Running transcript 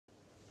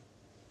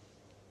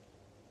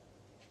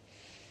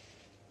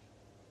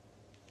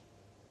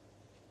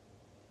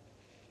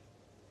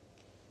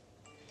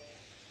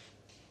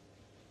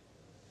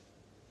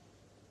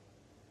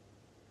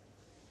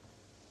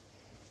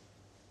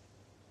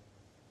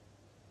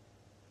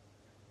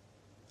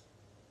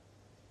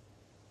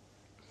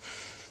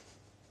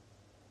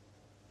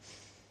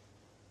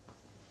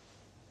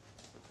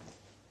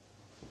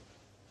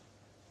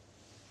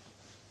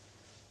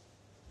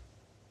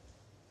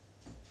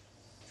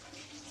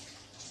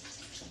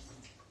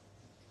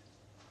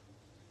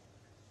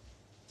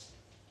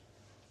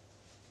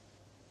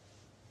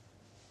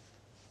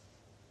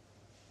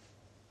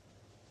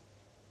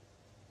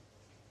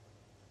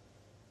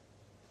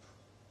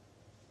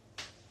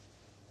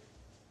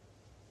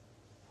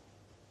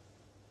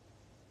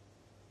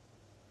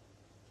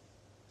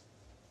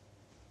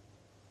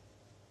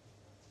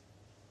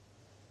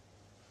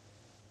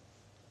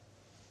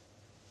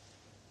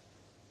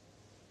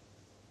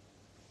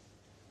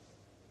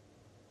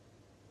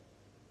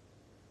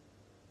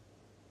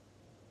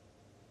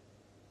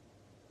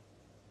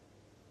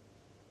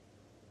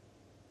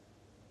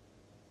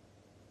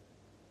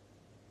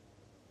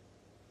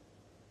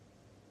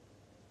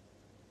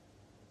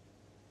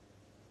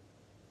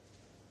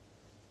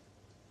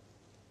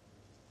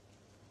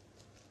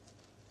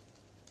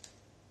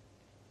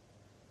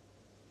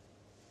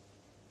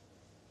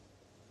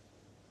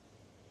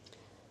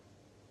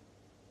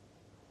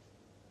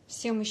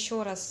Всем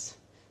еще раз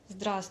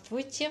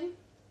здравствуйте.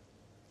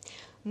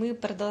 Мы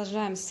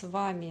продолжаем с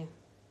вами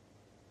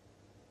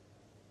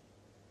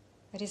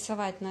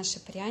рисовать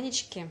наши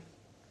прянички.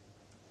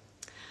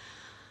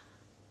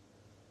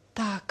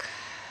 Так,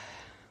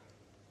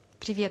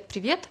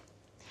 привет.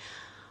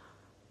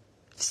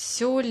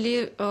 Все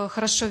ли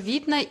хорошо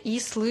видно и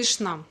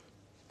слышно?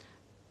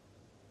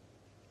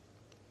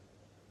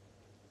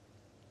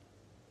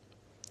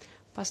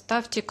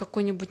 Поставьте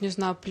какой-нибудь, не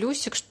знаю,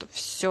 плюсик, что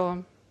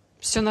все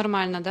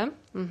нормально, да?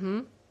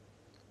 Угу.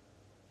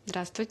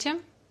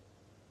 Здравствуйте.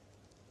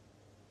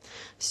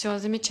 Все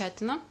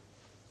замечательно.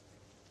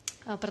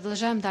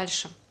 Продолжаем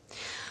дальше.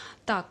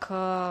 Так,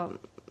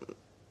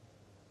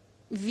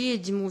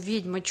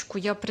 ведьмочку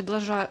я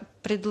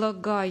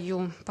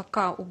предлагаю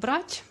пока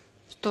убрать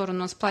в сторону.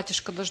 У нас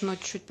платьишко должно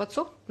чуть-чуть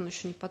подсохнуть, но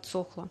еще не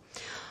подсохло.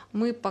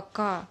 Мы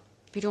пока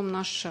берем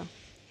наше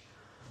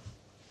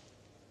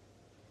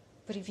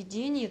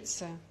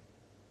привиденнице.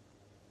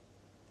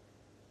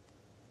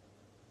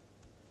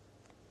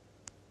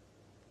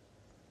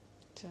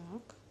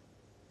 Так.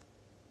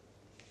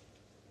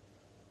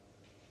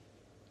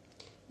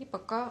 И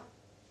пока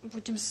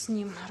будем с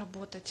ним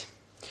работать.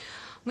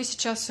 Мы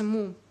сейчас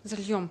ему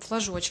зальем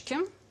флажочки.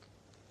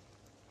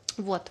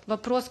 Вот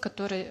вопрос,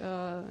 который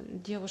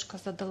девушка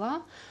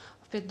задала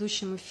в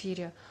предыдущем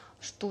эфире.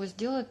 Что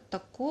сделать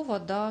такого,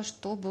 да,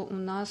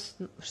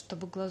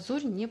 чтобы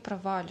глазурь не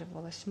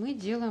проваливалась. Мы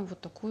делаем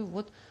вот такую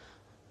вот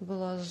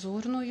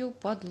глазурную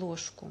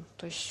подложку.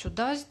 То есть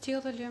сюда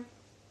сделали.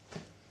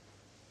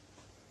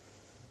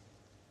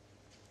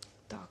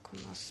 Так, у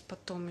нас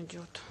потом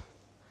идет.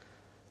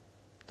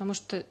 Потому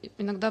что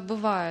иногда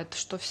бывает,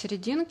 что в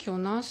серединке у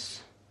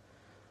нас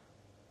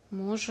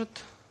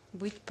может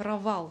быть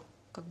провал,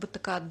 как бы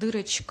такая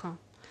дырочка.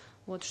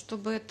 Вот,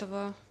 чтобы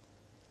этого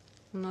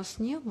у нас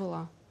не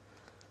было,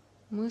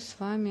 мы с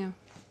вами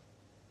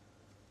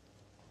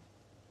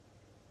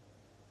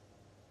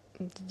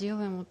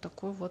сделаем вот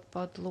такую вот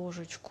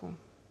подложечку.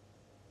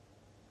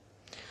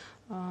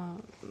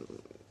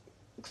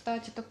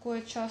 Кстати,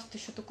 часто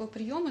еще такой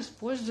прием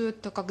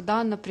используют,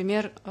 когда,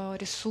 например,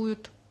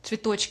 рисуют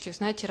цветочки,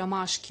 знаете,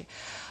 ромашки,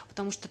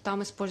 потому что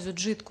там используют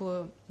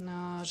жидкую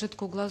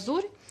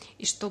глазурь,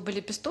 и чтобы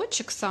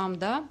лепесточек сам,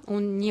 да,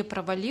 он не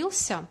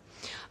провалился,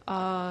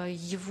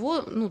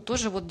 его,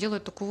 тоже вот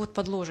делают такую вот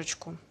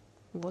подложечку.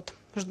 Вот.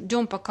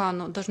 Ждем, пока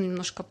оно должно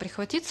немножко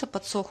прихватиться,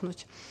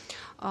 подсохнуть.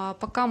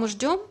 Пока мы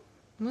ждем,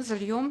 мы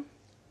зальем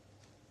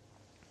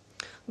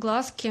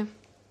глазки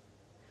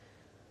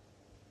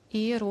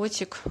и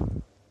ротик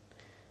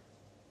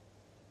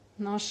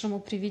нашему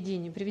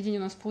привидению. Привидение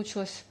у нас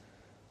получилось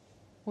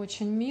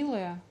очень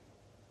милое,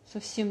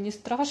 совсем не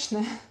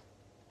страшное.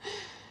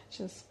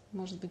 Сейчас,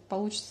 может быть,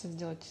 получится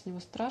сделать из него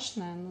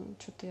страшное, но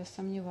что-то я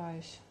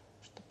сомневаюсь,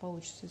 что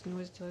получится из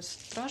него сделать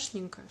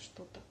страшненькое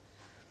что-то.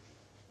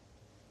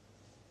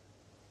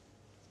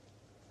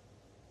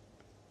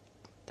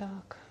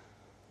 Так.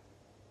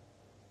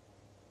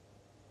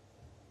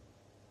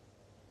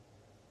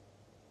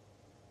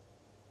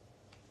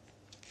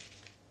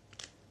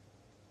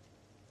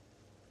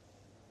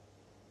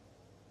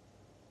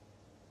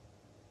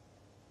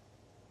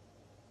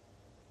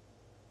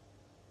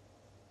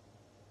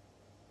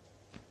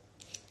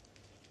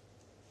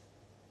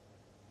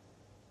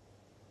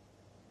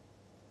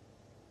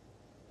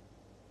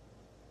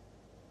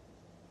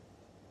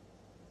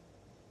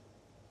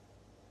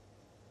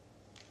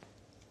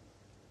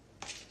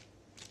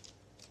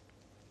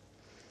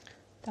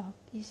 Так,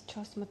 и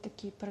сейчас мы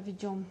такие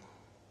проведем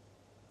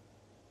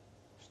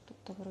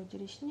что-то вроде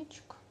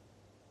ресничек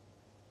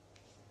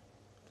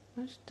с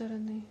одной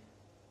стороны,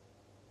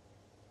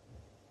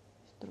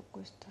 с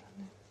другой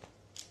стороны.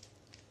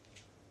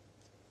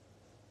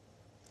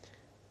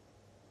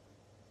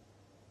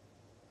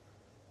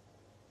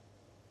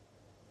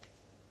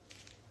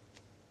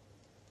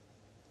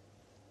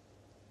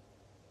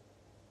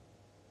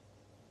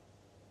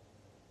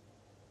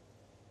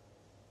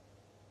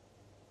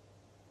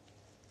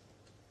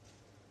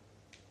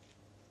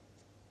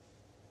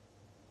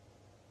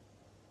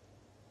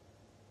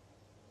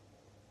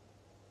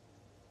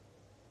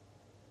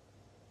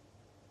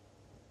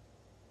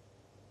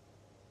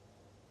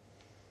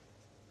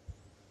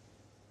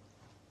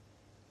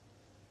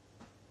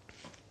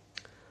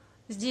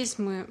 Здесь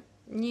мы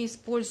не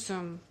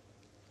используем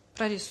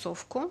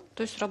прорисовку,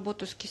 то есть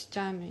работу с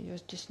кистями ее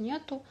здесь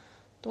нету,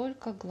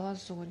 только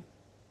глазурь.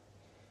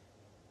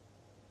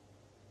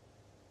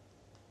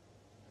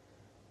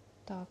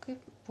 Так, и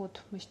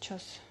вот мы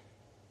сейчас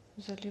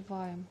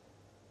заливаем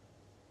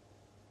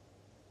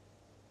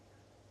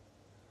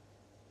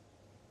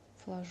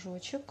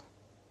флажочек.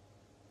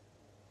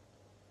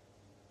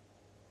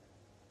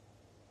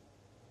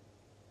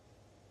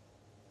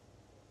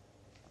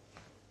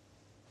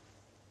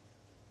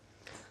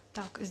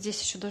 Так, здесь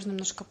еще должно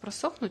немножко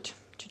просохнуть,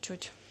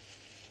 чуть-чуть.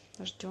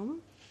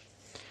 Ждем.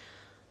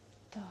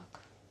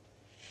 Так.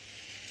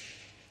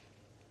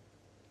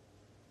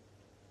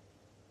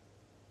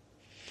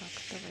 Так,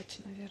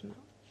 давайте, наверное,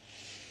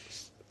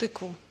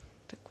 тыкву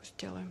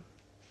сделаем.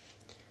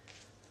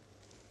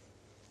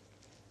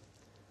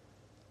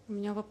 У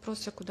меня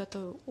вопросы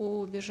куда-то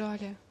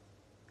убежали.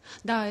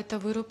 Да, это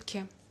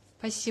вырубки.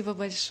 Спасибо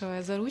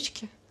большое за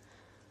ручки.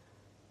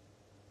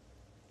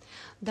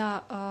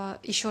 Да,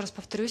 еще раз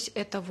повторюсь,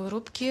 это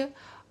вырубки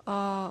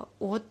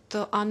от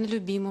Анны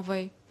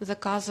Любимовой.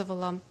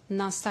 Заказывала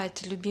на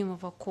сайте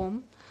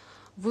Lubimova.com.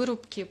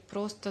 Вырубки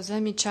просто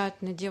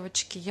замечательные,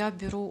 девочки. Я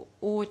беру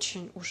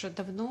очень уже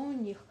давно у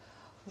них,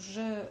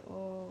 уже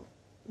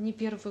не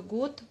первый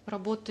год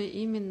работаю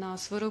именно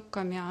с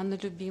вырубками Анны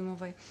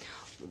Любимовой.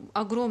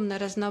 Огромное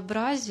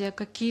разнообразие,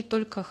 какие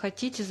только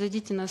хотите.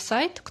 Зайдите на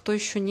сайт, кто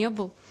еще не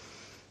был,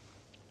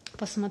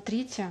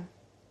 посмотрите.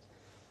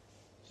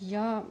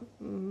 Я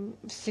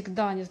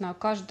всегда, не знаю,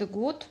 каждый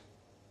год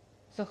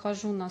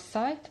захожу на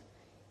сайт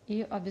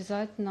и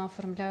обязательно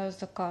оформляю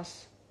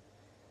заказ.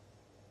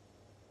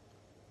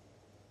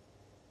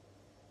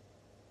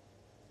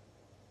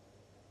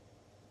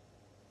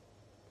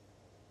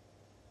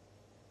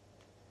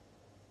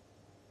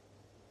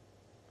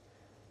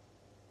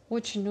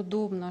 Очень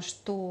удобно,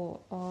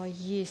 что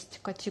есть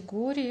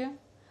категории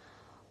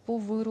по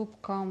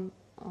вырубкам.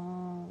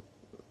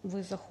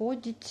 Вы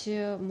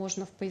заходите,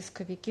 можно в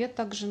поисковике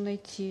также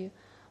найти.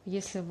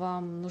 Если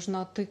вам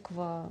нужна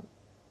тыква,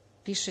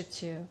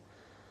 пишите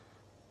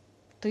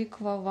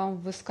тыква, вам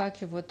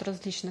выскакивают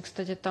различные.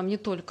 Кстати, там не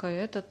только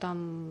это,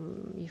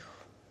 там их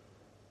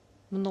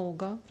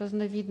много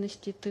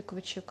разновидностей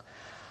тыквочек.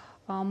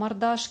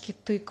 Мордашки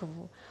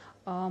тыкву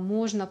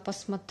можно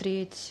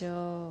посмотреть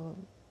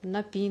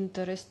на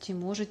Пинтересте,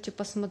 можете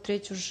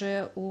посмотреть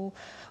уже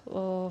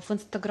в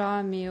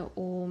Инстаграме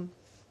у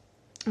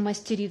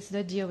мастериц,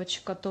 да,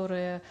 девочек,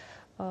 которые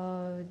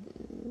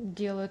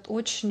делают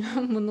очень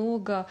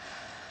много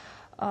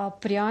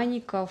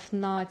пряников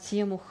на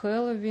тему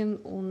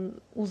Хэллоуин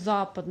у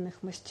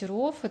западных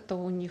мастеров. Это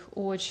у них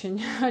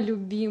очень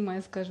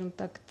любимая, скажем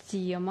так,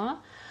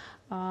 тема.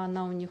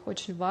 Она у них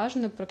очень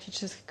важная,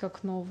 практически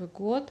как Новый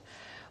год.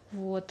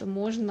 Вот,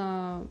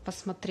 можно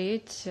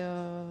посмотреть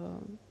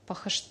по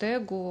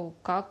хэштегу,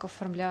 как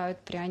оформляют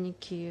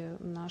пряники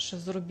наши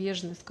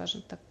зарубежные,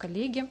 скажем так,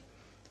 коллеги,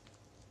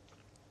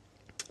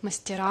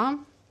 мастера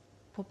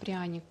по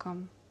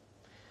пряникам.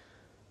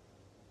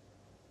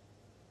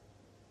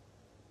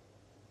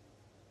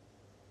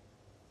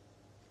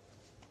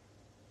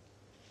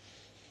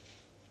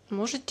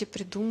 Можете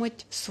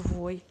придумать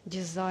свой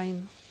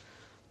дизайн.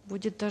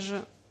 Будет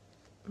даже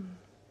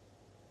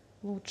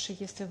лучше,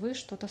 если вы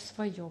что-то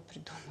свое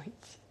придумаете.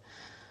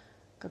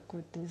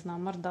 Какую-то, не знаю,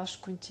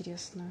 мордашку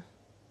интересную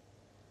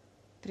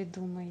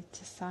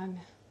придумаете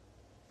сами.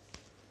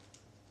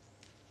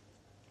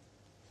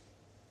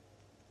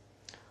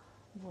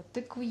 Вот.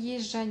 Тыквы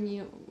есть же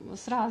они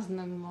с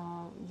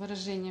разным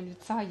выражением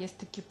лица. Есть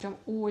такие прям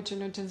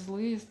очень-очень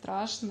злые,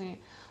 страшные.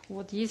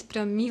 Вот. Есть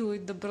прям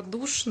милые,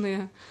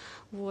 добродушные.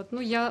 Вот.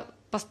 Ну, я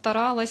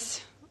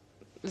постаралась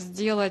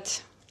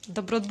сделать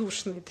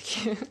добродушные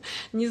такие,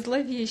 не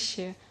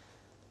зловещие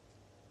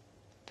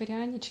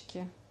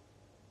прянички.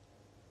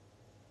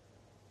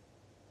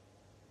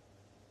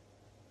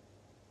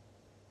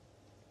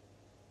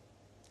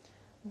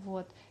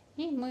 Вот.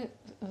 И мы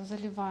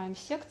заливаем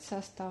секции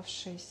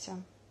оставшиеся.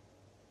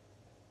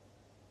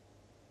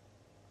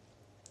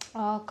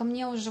 Ко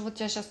мне уже,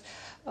 вот я сейчас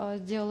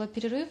делала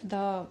перерыв,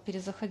 да,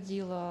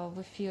 перезаходила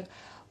в эфир.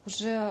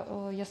 Уже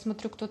я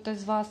смотрю, кто-то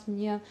из вас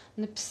мне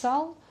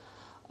написал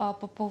по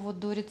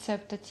поводу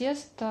рецепта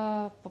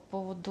теста, по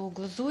поводу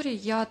глазури.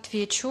 Я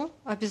отвечу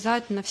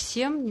обязательно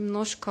всем.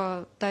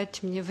 Немножко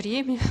дайте мне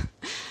время.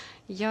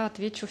 Я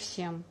отвечу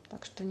всем.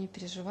 Так что не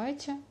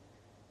переживайте.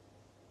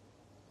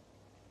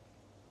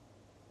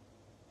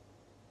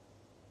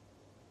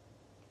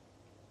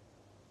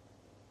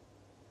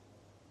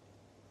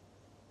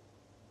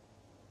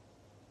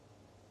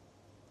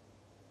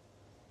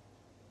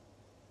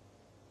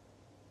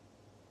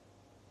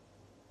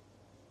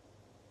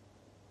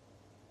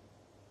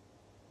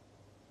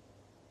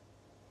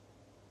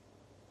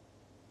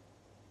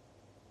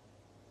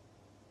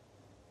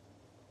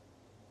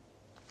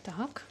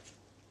 Так.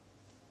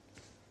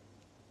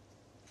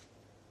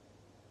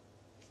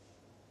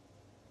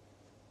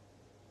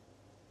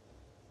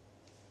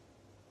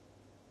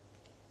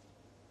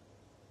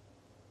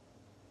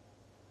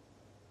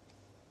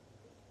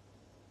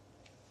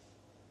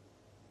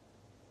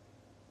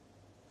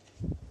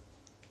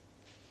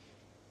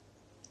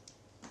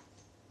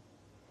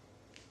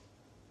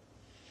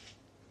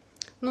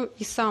 Ну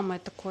и самое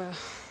такое,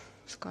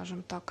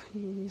 скажем так,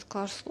 не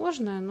скажу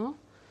сложное, но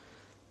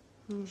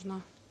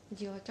нужно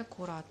делать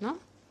аккуратно.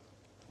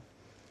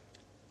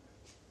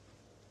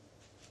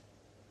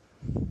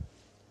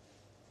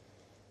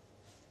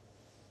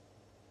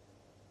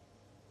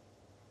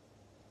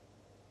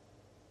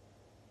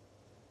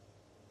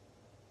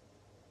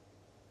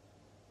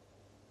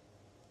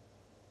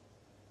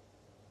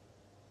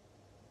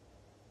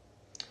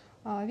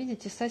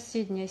 Видите,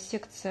 соседняя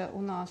секция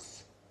у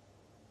нас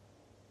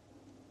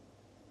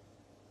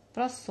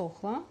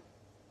просохла.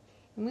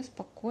 Мы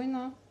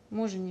спокойно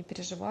можем не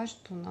переживать,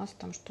 что у нас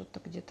там что-то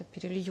где-то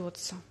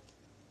перельется.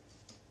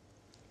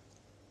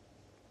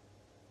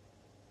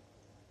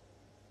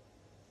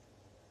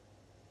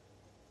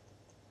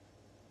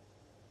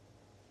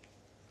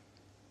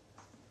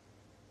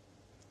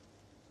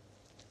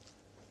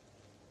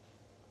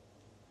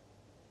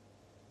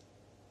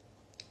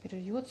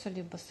 прольется,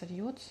 либо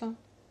сольется.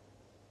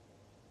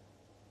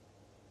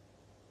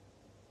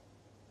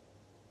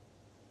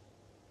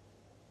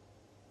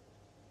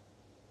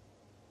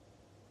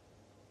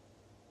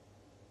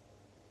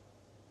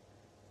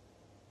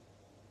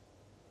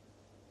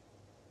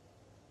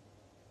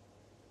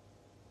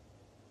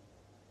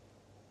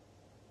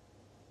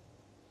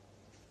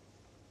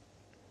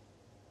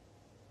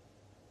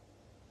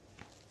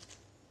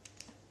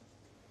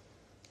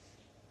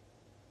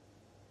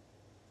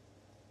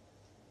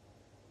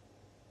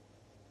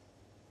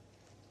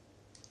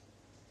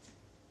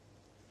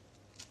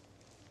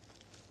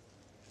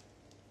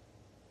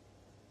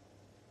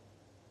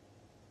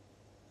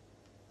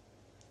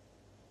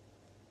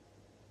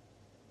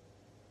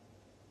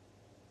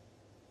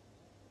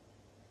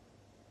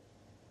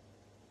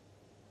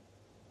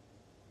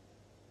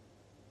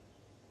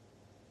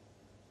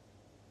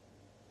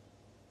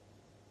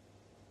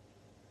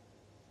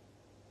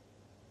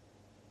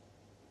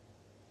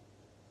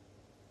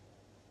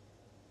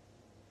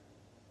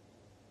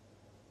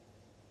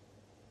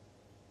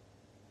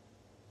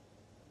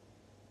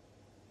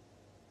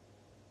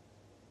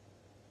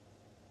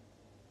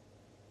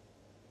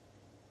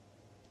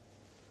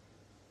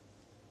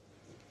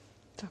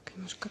 Так,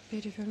 немножко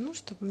переверну,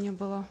 чтобы мне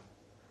было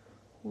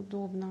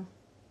удобно.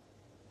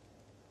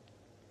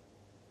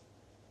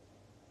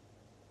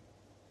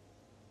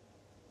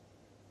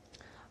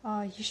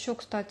 Еще,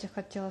 кстати,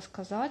 хотела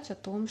сказать о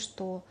том,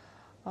 что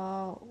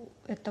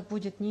это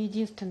будет не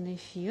единственный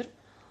эфир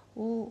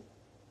в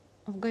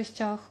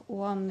гостях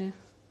у Анны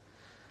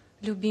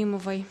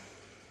Lubimовой.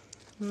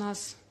 У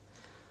нас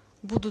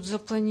будут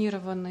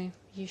запланированы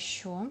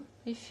еще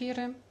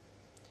эфиры.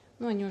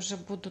 Ну, они уже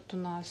будут у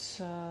нас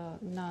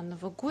на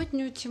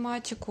новогоднюю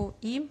тематику.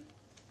 И,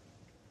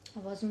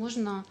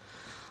 возможно,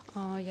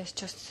 я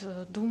сейчас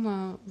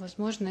думаю,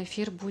 возможно,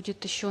 эфир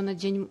будет еще на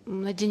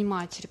День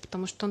матери,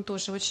 потому что он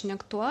тоже очень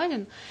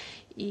актуален.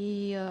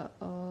 И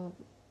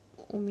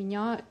у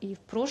меня и в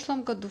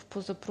прошлом году, в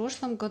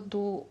позапрошлом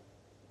году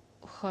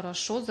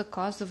хорошо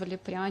заказывали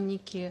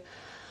пряники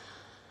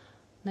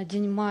на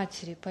День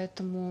матери.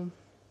 Поэтому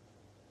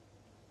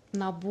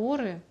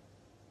наборы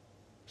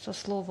со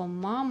словом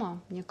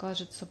 «мама», мне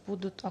кажется,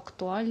 будут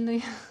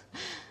актуальны,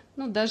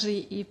 ну, даже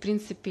и, в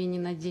принципе, не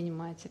на День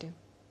матери.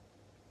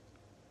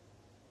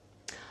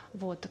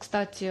 Вот,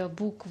 кстати,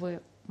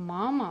 буквы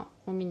 «мама»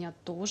 у меня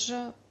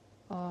тоже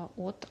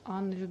от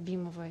Анны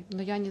Lubimовой.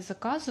 Но я не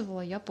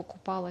заказывала, я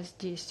покупала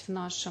здесь, в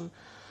нашем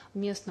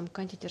местном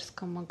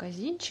кондитерском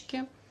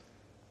магазинчике.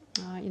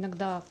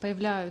 Иногда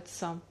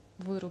появляются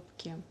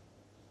вырубки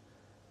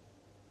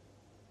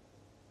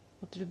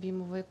от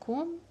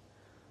Lubimova.com.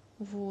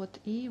 Вот,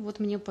 и вот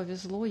мне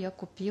повезло, я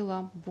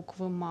купила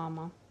буквы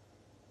 «мама».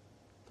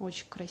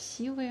 Очень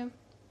красивые,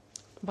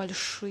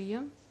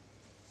 большие.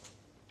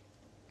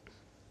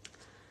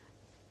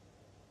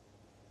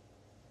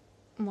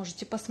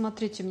 Можете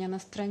посмотреть у меня на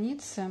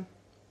странице,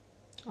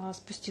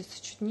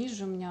 спуститься чуть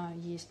ниже, у меня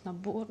есть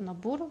набор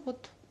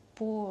вот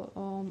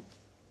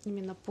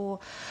именно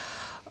по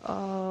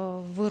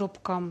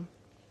вырубкам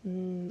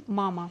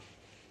 «мама».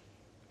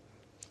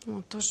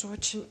 Вот, тоже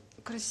очень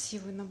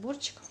красивый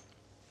наборчик.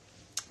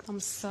 Там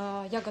с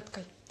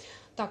ягодкой.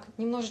 Так,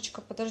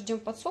 немножечко подождем,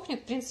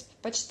 подсохнет. В принципе,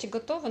 почти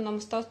готово. Нам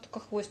осталось только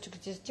хвостик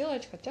здесь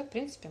сделать. Хотя, в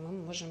принципе, мы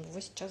можем его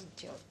сейчас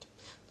сделать.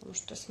 Потому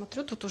что, я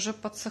смотрю, тут уже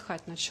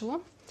подсыхать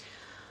начало.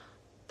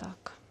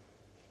 Так.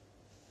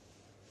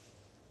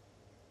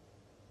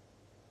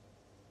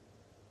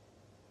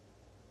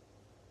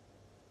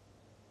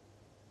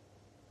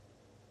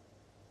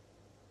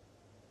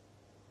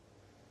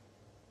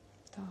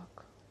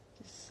 Так,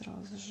 здесь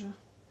сразу же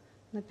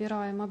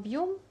набираем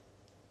объем.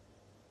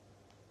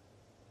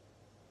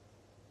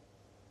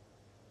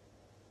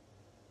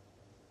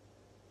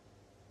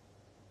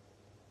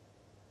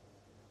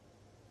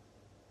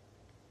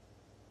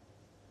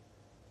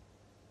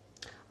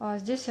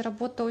 Здесь я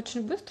работаю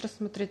очень быстро,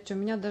 смотрите, у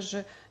меня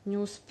даже не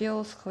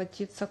успел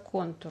схватиться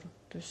контур.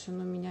 То есть он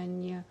у меня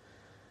не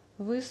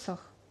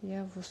высох,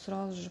 я его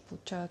сразу же,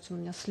 получается, у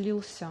меня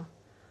слился.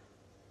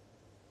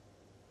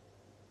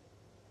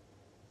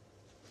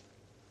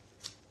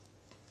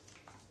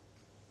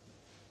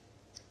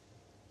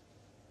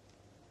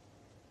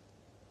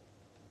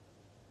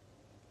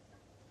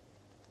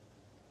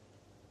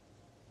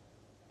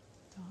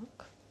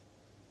 Так.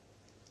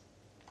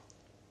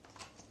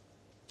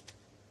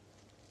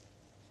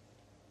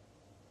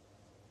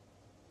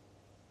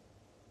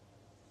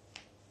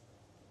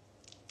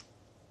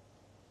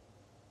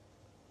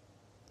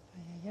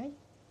 Ай-яй-яй.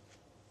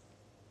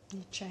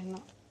 Нечаянно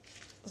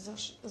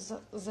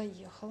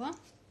заехала.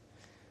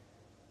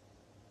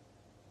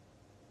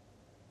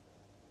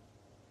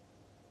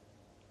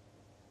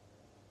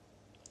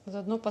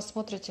 Заодно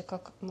посмотрите,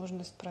 как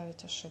можно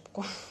исправить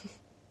ошибку.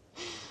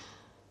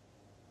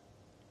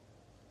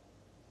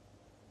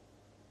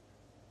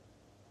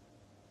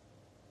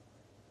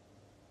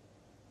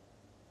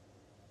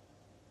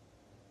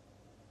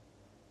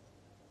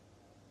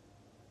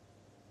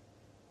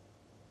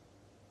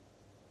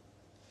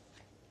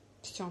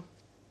 Все.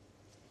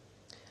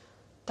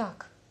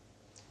 Так,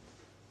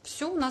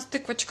 все, у нас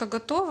тыквочка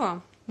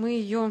готова. Мы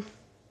ее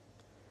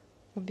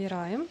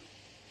убираем.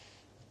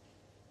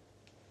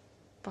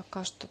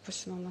 Пока что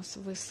пусть она у нас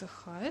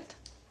высыхает.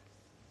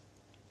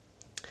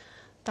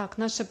 Так,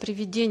 наша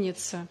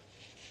привиденница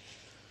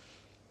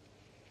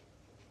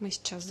мы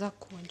сейчас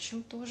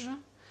закончим тоже.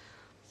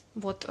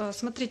 Вот,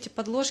 смотрите,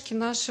 подложки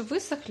наши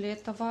высохли.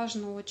 Это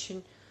важно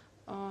очень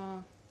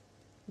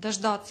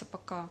дождаться,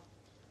 пока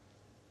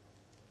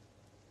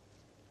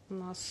у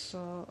нас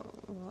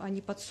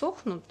они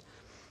подсохнут,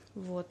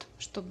 вот,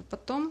 чтобы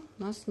потом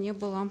у нас не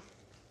было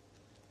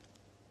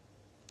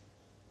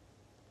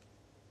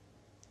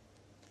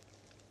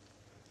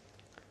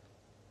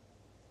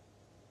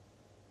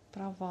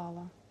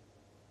провала.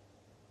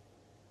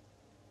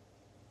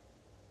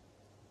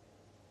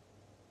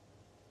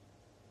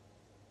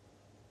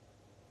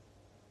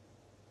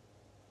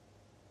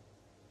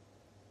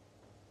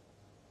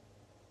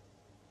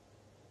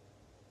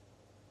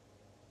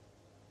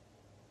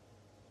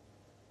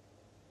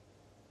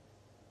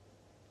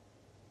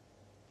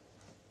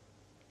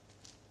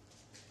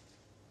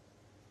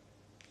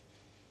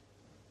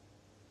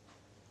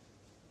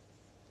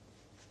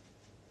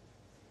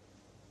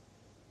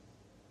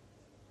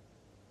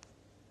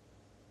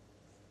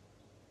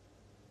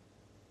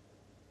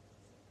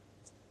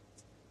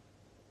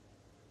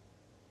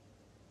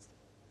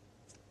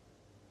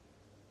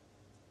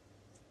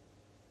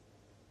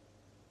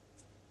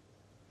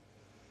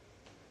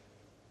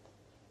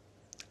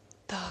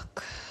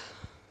 Так,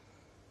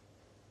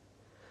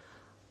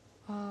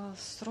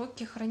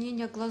 сроки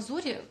хранения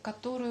глазури,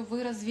 которую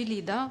вы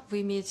развели, да,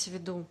 вы имеете в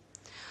виду.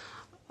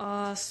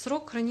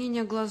 Срок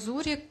хранения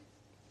глазури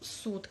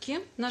сутки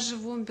на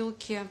живом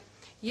белке.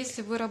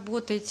 Если вы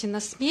работаете на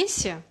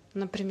смеси,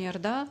 например,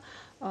 да,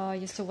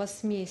 если у вас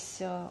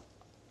смесь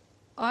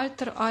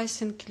альтер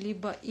айсинг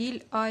либо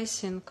иль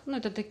айсинг, ну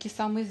это такие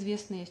самые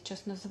известные, я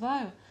сейчас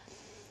называю,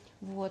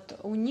 вот,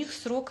 у них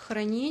срок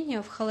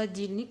хранения в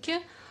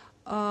холодильнике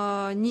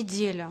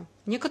неделя.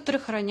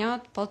 Некоторые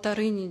хранят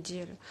 1,5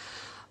 недели.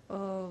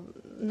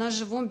 На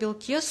живом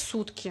белке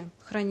сутки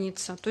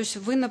хранится. То есть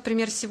вы,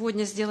 например,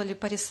 сегодня сделали,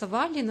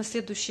 порисовали, и на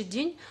следующий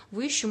день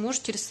вы еще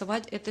можете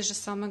рисовать этой же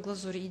самой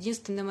глазурью.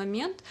 Единственный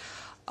момент,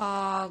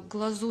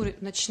 глазурь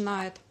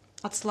начинает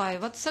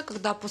отслаиваться,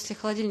 когда после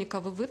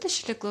холодильника вы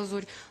вытащили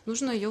глазурь,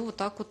 нужно ее вот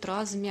так вот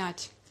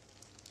размять.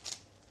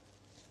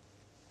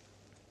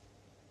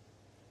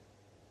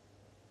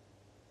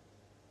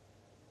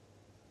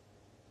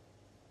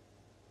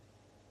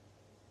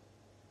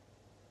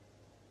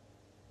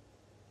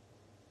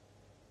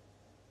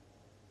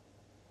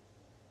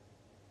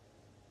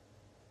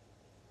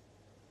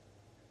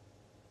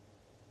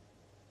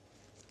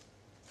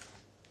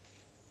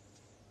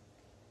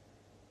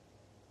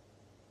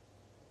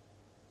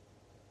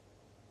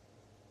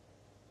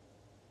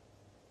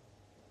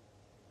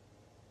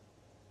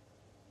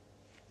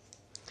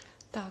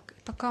 Так,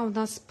 пока у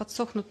нас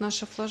подсохнут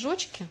наши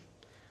флажочки,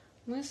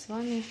 мы с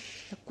вами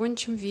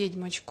закончим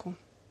ведьмочку.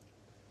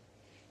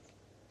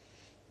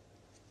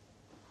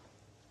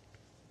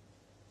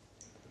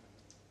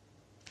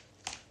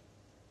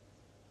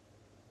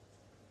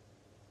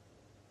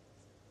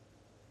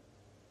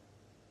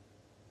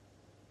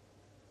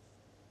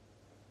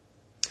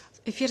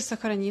 Эфир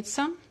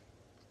сохранится.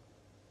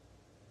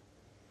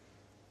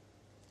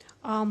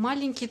 А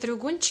маленькие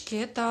треугольнички —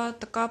 это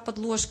такая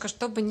подложка,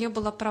 чтобы не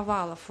было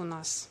провалов у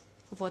нас.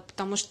 Вот,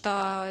 потому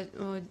что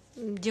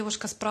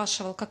девушка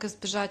спрашивала, как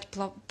избежать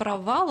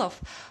провалов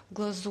в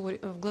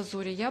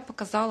глазури. Я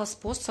показала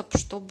способ,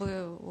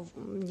 чтобы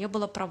не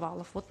было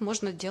провалов. Вот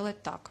можно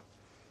делать так.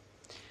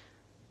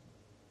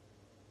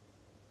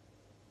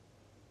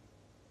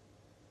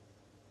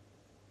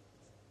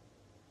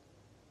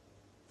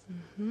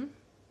 Угу.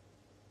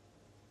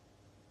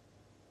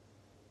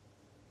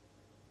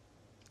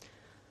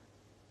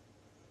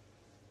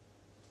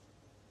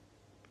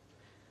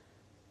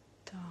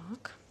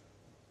 Так,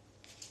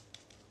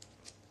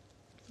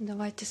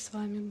 давайте с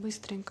вами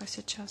быстренько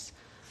сейчас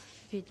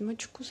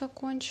ведьмочку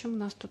закончим. У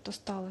нас тут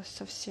осталось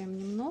совсем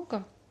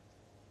немного.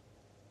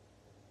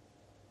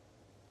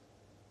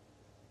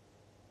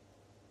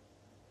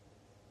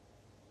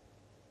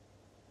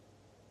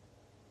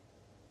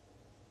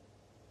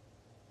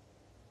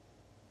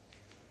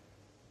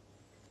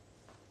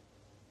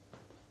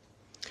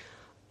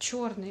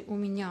 Черный у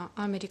меня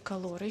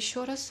Америколор,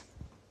 еще раз.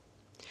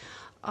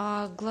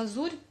 А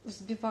глазурь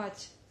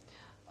взбивать,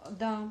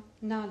 да,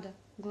 надо.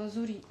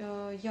 Глазурь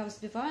я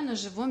взбиваю, на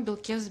живом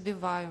белке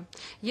взбиваю.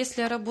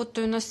 Если я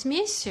работаю на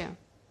смеси,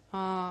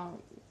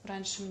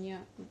 раньше мне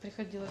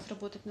приходилось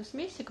работать на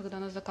смеси, когда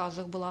на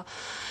заказах была,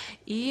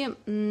 и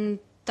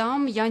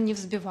там я не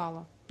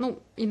взбивала. Ну,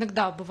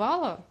 иногда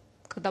бывало,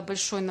 когда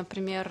большой,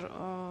 например,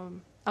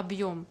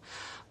 объем.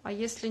 А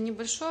если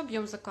небольшой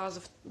объем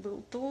заказов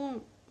был,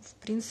 то, в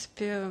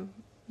принципе,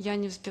 я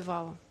не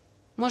взбивала.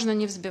 Можно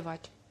не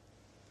взбивать.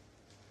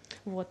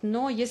 Вот.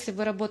 Но если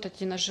вы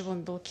работаете на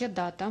живом белке,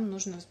 да, там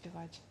нужно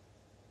взбивать.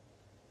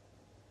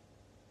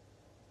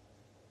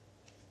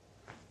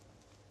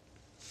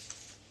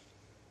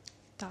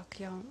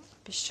 Так, я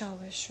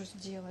обещала еще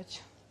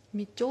сделать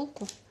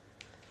метелку.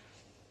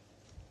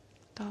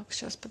 Так,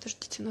 сейчас,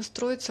 подождите,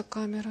 настроится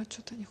камера,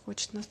 что-то не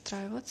хочет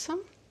настраиваться.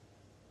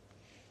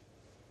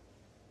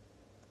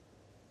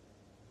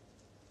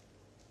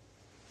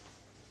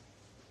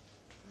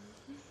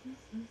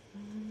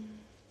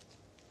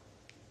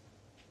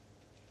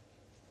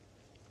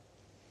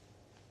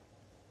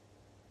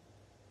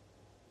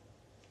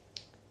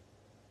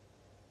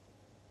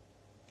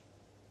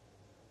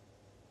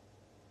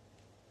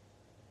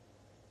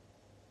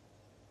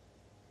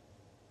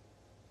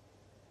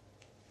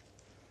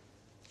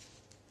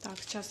 Так,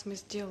 сейчас мы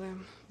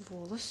сделаем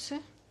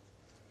волосы.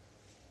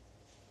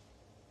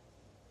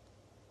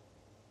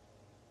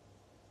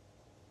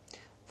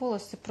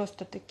 Волосы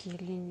просто такие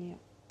линии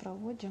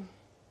проводим.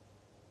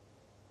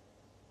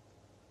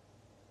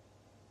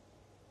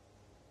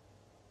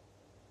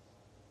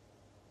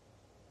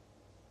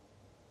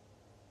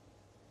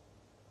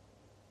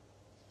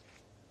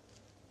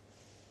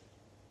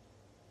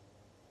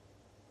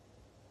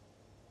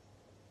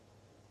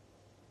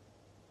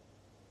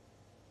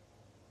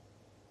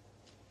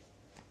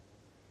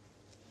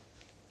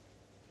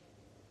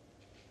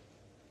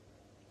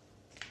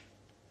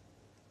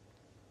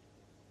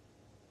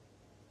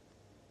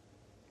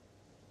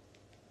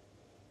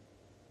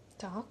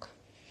 Так.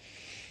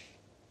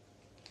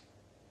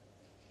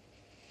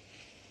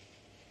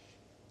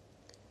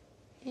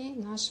 И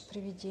наша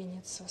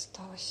привиденница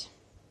осталась.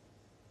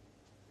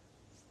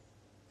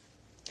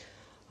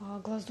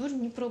 Глазурь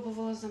не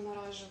пробовала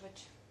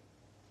замораживать.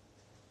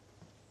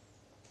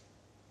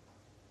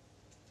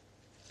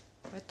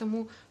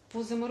 Поэтому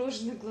по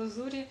замороженной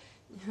глазури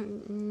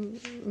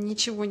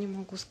ничего не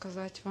могу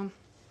сказать вам.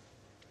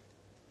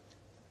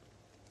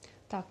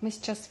 Так, мы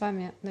сейчас с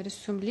вами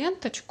нарисуем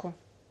ленточку.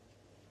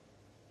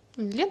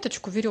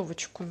 Ленточку,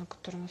 веревочку, на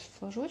которой у нас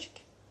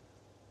флажочки.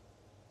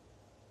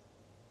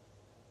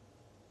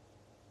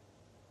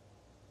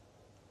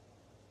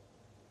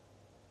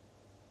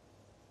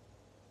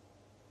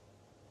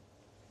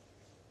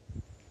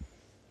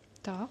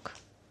 Так.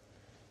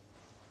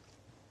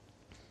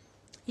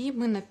 И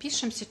мы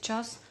напишем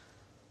сейчас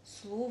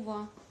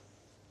слово.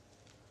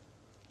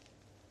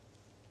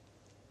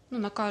 Ну,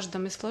 на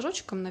каждом из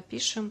флажочков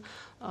напишем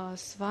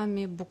с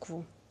вами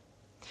букву.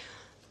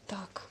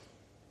 Так.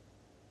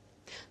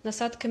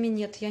 Насадками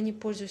нет, я не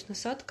пользуюсь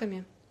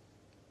насадками.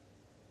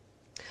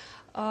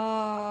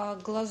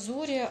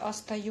 Глазури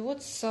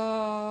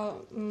остается,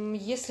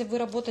 если вы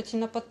работаете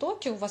на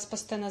потоке, у вас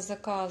постоянно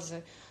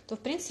заказы, то в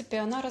принципе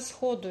она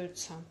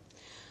расходуется.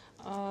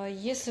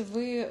 Если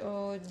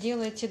вы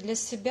делаете для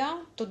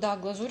себя, то да,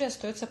 глазури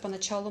остается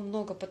поначалу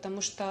много, потому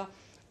что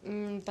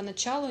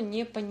поначалу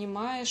не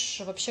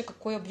понимаешь вообще,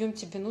 какой объем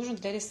тебе нужен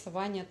для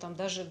рисования, там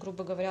даже,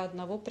 грубо говоря,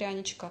 одного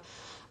пряничка.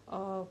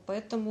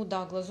 Поэтому,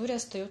 да, глазури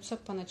остается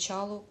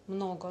поначалу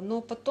много.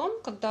 Но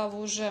потом, когда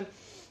вы уже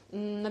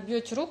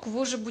набьете руку,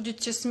 вы уже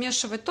будете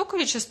смешивать то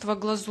количество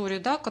глазури,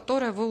 да,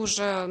 которое вы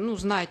уже, ну,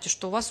 знаете,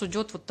 что у вас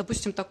уйдет, вот,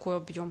 допустим, такой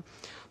объем.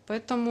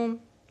 Поэтому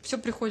все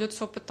приходит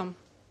с опытом.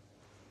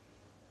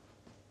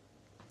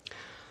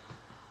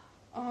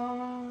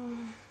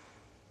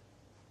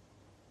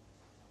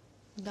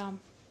 Да.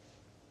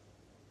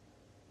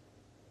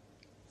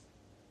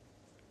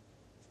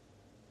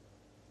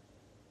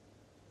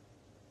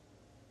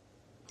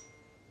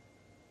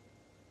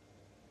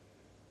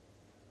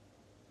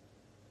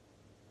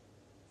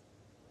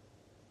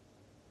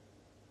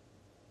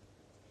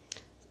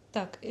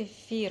 Так,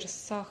 эфир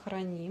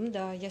сохраним.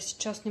 Да, я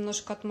сейчас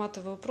немножко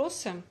отматываю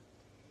вопросы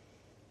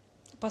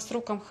по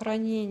срокам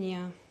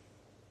хранения.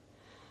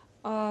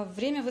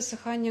 Время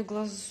высыхания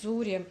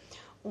глазури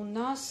у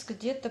нас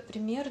где-то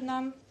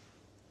примерно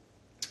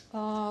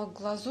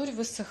глазурь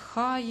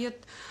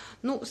высыхает.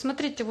 Ну,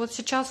 смотрите, вот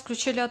сейчас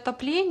включили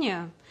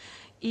отопление,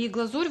 и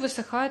глазурь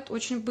высыхает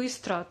очень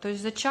быстро. То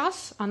есть за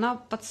час она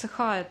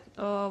подсыхает.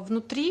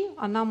 Внутри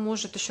она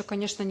может еще,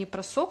 конечно, не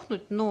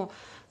просохнуть, но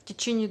в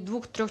течение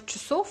 2-3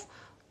 часов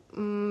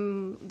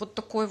вот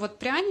такой вот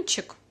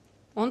пряничек,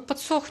 он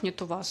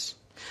подсохнет у вас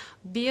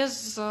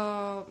без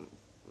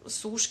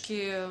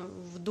сушки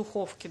в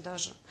духовке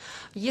даже.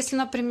 Если,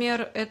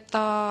 например,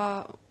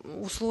 это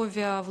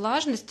условия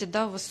влажности,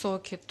 да,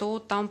 высокие, то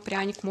там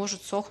пряник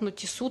может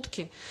сохнуть и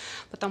сутки,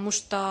 потому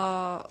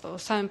что,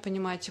 сами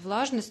понимаете,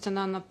 влажность,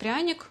 она на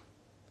пряник,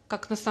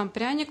 как на сам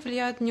пряник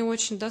влияет не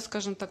очень, да,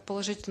 скажем так,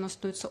 положительно,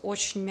 становится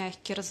очень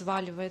мягкий,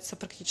 разваливается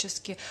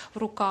практически в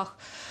руках.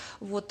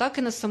 Вот так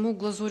и на саму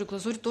глазурь.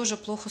 Глазурь тоже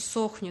плохо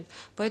сохнет.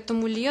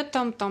 Поэтому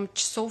летом там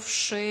часов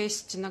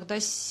 6, иногда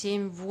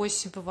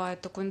 7-8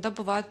 бывает такое. Иногда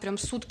бывает прям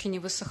сутки не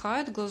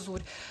высыхает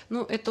глазурь.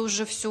 Ну, это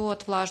уже все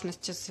от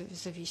влажности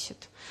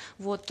зависит.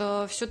 Вот,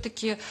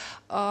 все-таки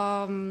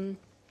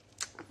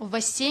в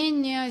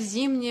осеннее,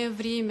 зимнее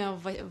время,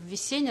 в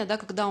весеннее, да,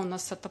 когда у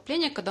нас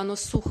отопление, когда оно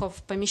сухо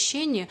в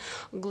помещении,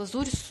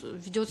 глазурь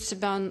ведет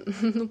себя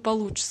ну,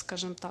 получше,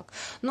 скажем так.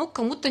 Но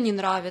кому-то не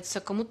нравится,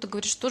 кому-то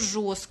говорит, что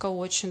жестко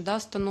очень, да,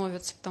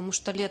 становится, потому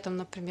что летом,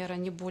 например,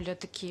 они более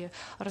такие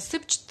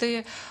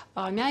рассыпчатые,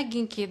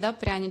 мягенькие, да,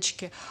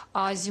 прянички,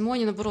 а зимой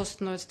они, наоборот,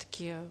 становятся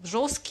такие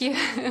жесткие,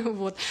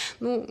 вот.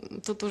 Ну,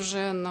 тут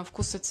уже на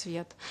вкус и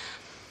цвет.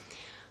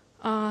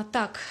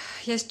 Так,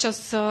 я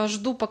сейчас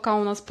жду, пока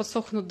у нас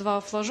подсохнут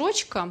 2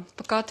 флажочка,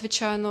 пока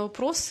отвечаю на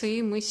вопросы,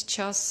 и мы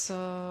сейчас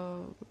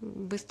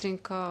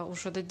быстренько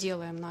уже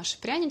доделаем наши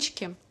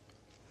прянички.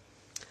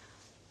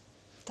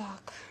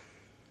 Так.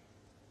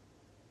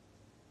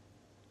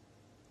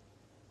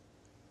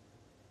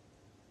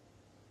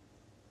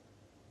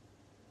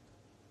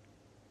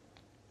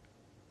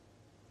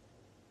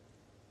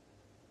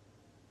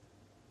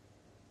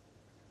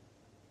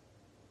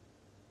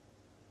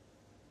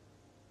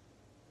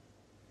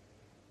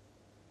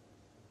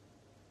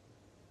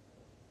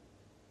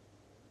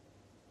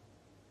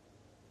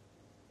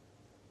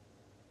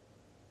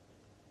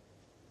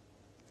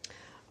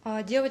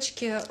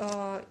 Девочки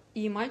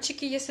и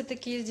мальчики, если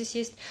такие здесь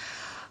есть,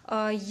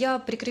 я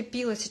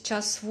прикрепила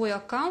сейчас свой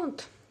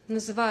аккаунт,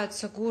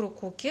 называется Гуру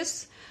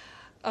Кукис.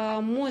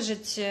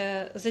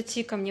 Можете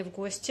зайти ко мне в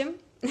гости,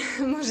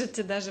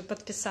 можете даже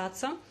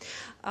подписаться.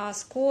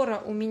 Скоро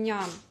у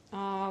меня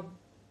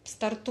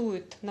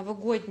стартует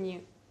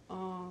новогодний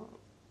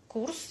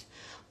курс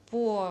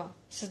по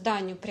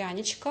созданию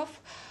пряничков.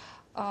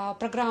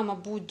 Программа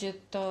будет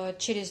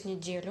через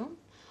неделю.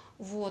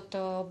 Вот,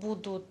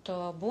 будут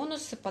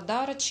бонусы,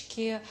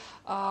 подарочки.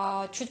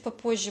 Чуть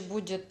попозже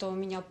будет у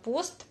меня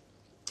пост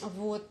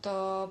вот,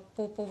 по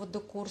поводу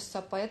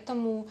курса,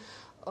 поэтому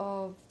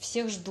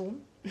всех жду.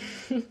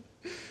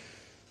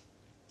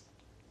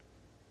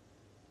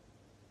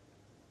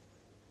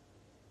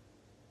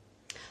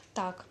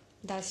 Так,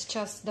 да,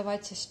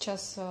 давайте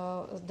сейчас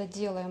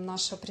доделаем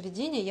наше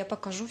приведение. Я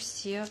покажу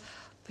все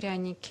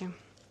пряники.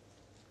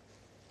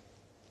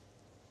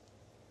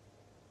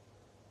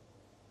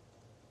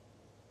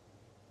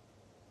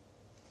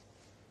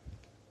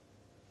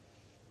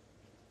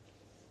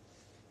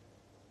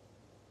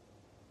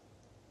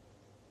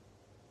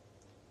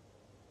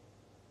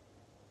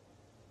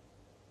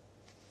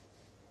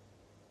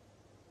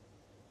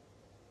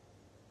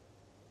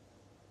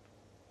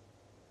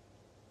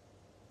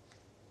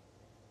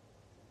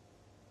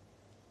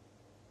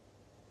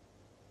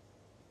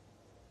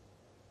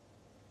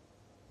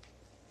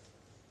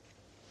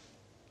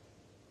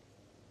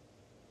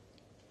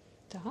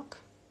 Так.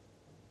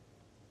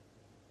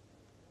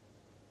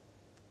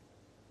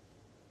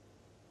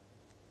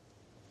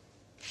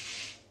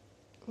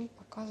 И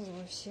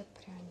показываю все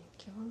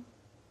пряники вам.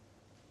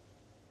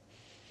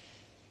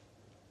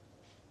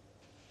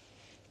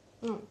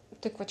 Ну,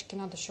 тыквочки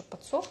надо еще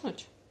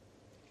подсохнуть.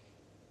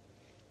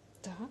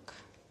 Так.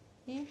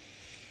 И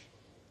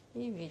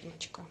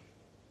ведьмочка.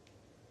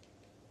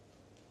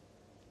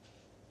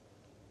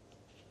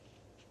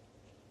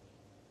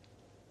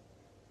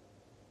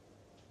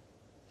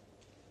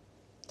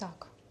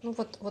 Так, ну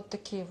вот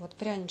такие вот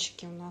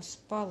прянички у нас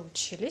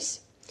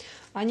получились.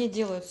 Они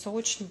делаются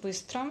очень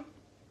быстро.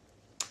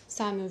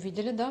 Сами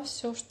увидели, да,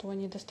 все, что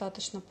они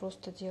достаточно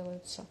просто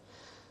делаются.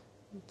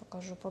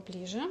 Покажу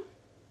поближе.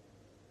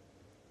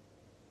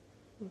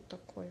 Вот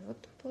такой вот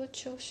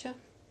получился.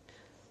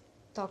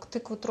 Так,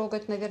 тыкву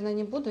трогать, наверное,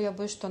 не буду. Я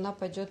боюсь, что она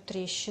пойдет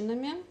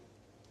трещинами,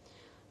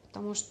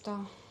 потому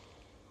что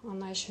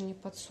она еще не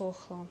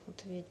подсохла.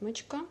 Вот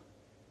ведьмочка.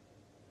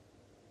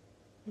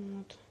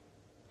 Вот.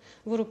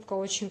 Вырубка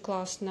очень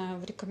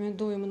классная,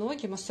 рекомендую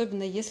многим,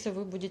 особенно если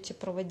вы будете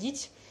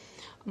проводить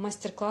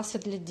мастер-классы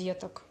для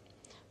деток.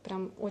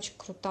 Прям очень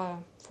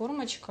крутая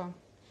формочка.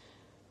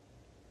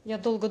 Я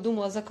долго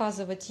думала,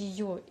 заказывать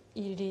ее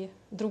или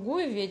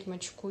другую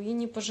ведьмочку, и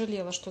не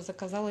пожалела, что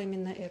заказала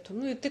именно эту.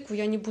 Ну и тыкву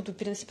я не буду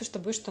переносить, потому что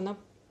боюсь, что она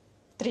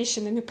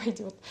трещинами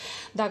пойдет.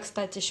 Да,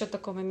 кстати, еще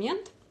такой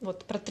момент,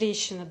 вот про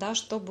трещины, да,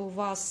 чтобы у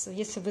вас,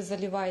 если вы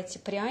заливаете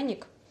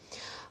пряник,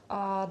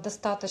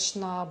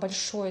 достаточно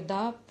большой,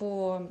 да,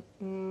 по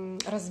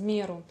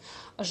размеру,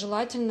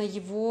 желательно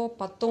его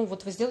потом,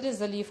 вот вы сделали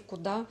заливку,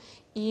 да,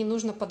 и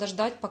нужно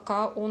подождать,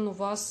 пока он у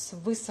вас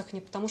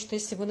высохнет, потому что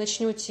если вы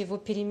начнете его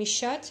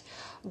перемещать,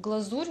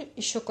 глазурь,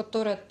 еще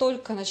которая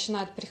только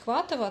начинает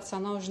прихватываться,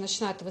 она уже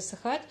начинает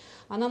высыхать,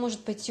 она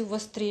может пойти у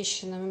вас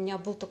трещинами. У меня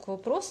был такой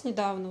вопрос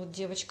недавно, вот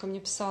девочка мне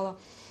писала,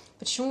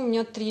 почему у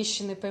меня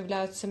трещины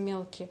появляются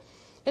мелкие.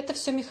 Это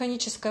все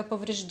механическое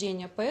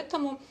повреждение,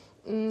 поэтому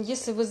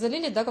если вы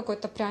залили, да,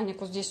 какой-то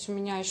пряник, вот здесь у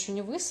меня еще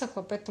не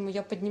высохло, поэтому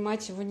я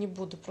поднимать его не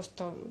буду,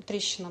 просто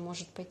трещина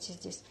может пойти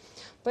здесь.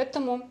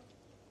 Поэтому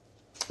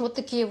вот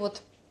такие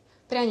вот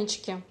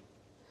прянички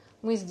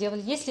мы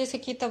сделали. Если есть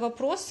какие-то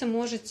вопросы,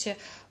 можете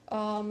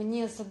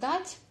мне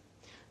задать.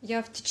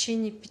 Я в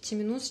течение 5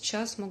 минут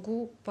сейчас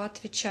могу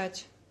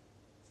поотвечать.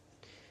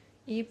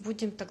 И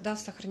будем тогда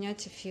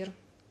сохранять эфир.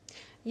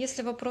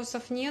 Если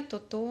вопросов нет,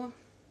 то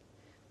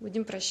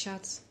будем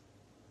прощаться.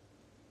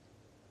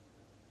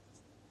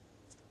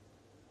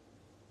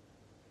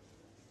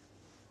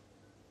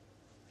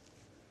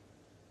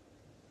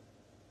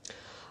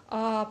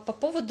 А по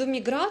поводу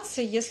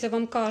миграции, если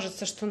вам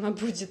кажется, что она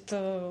будет,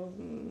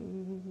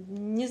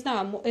 не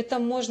знаю, это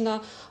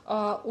можно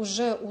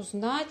уже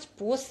узнать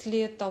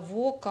после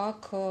того,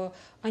 как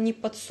они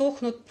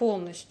подсохнут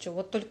полностью.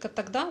 Вот только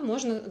тогда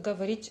можно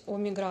говорить о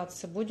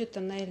миграции, будет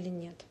она или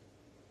нет.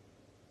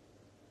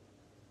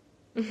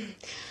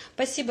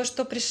 Спасибо,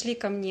 что пришли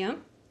ко мне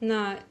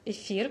на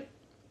эфир.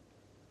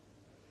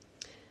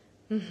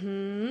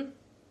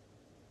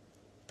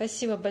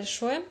 Спасибо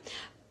большое.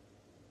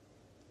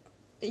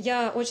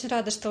 Я очень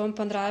рада, что вам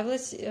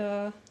понравилось.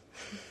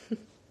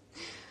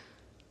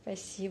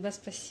 Спасибо,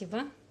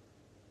 спасибо.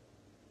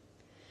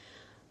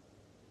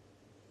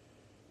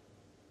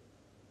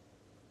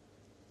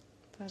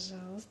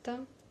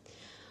 Пожалуйста.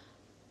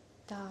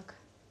 Так.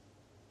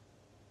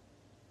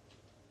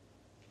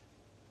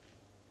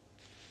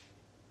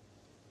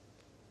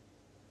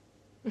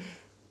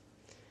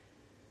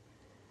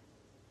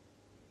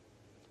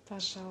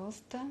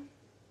 Пожалуйста.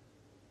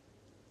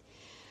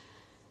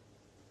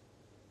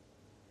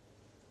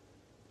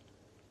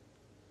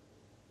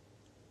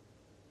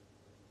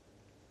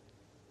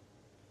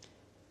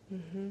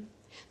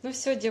 Ну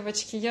все,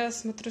 девочки, я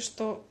смотрю,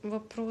 что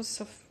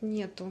вопросов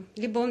нету.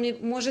 Либо он мне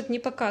может не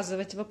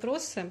показывать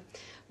вопросы.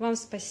 Вам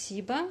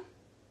спасибо.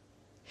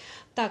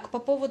 Так, по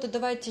поводу,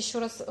 давайте еще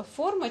раз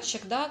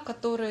формочек, да,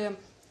 которые,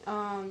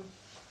 с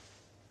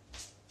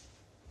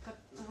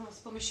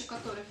помощью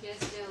которых я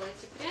сделала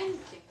эти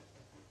пряники.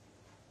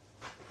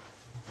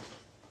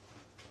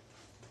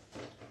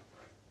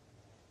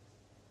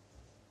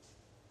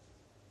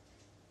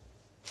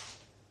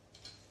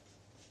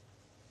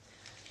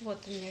 Вот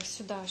я их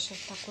сюда сейчас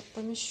так вот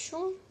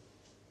помещу.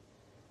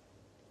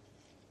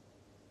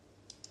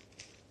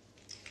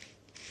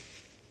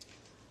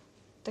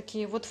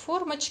 Такие вот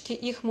формочки,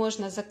 их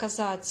можно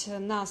заказать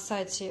на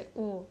сайте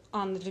у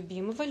Анны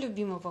Любимовой,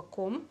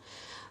 Lubimova.com.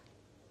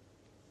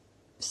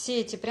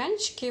 Все эти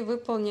прянички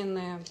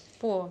выполнены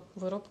по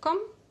вырубкам.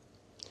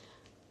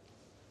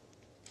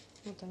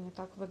 Вот они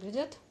так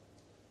выглядят.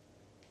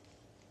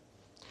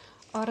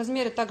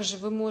 Размеры также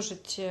вы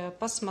можете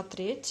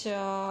посмотреть,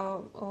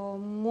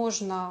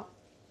 можно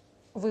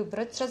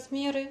выбрать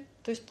размеры,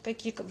 то есть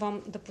какие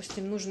вам,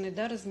 допустим, нужны,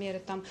 да, размеры.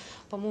 Там,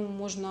 по-моему,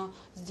 можно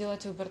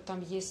сделать выбор,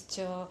 там есть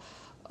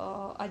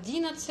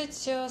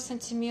 11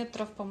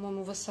 сантиметров,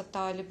 по-моему,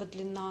 высота, либо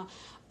длина.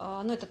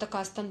 Ну, это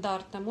такая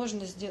стандартная,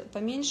 можно сделать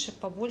поменьше,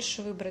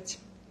 побольше выбрать.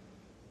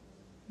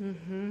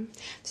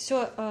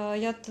 Все,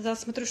 я тогда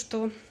смотрю,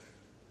 что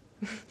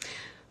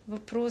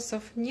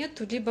вопросов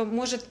нету, либо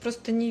может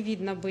просто не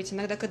видно быть.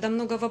 Иногда, когда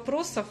много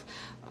вопросов.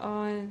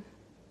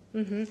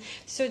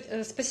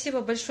 Все, спасибо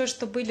большое,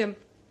 что были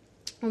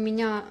у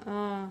меня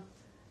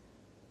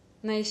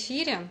на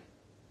эфире.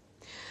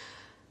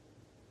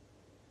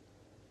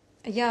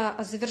 Я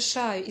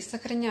завершаю и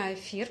сохраняю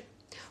эфир.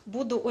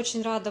 Буду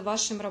очень рада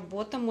вашим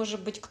работам.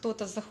 Может быть,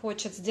 кто-то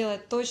захочет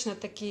сделать точно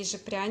такие же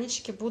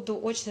прянички. Буду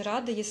очень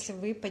рада, если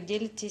вы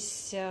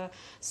поделитесь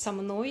со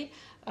мной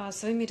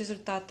своими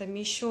результатами.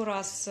 Еще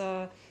раз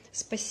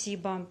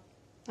спасибо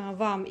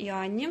вам и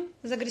Анне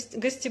за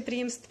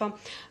гостеприимство.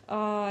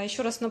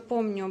 Еще раз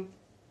напомню,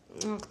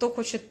 кто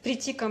хочет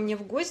прийти ко мне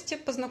в гости,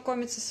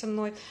 познакомиться со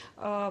мной,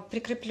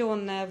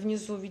 прикрепленная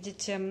внизу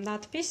видите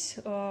надпись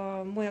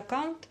 «Мой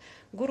аккаунт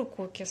Гуру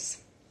Кукис».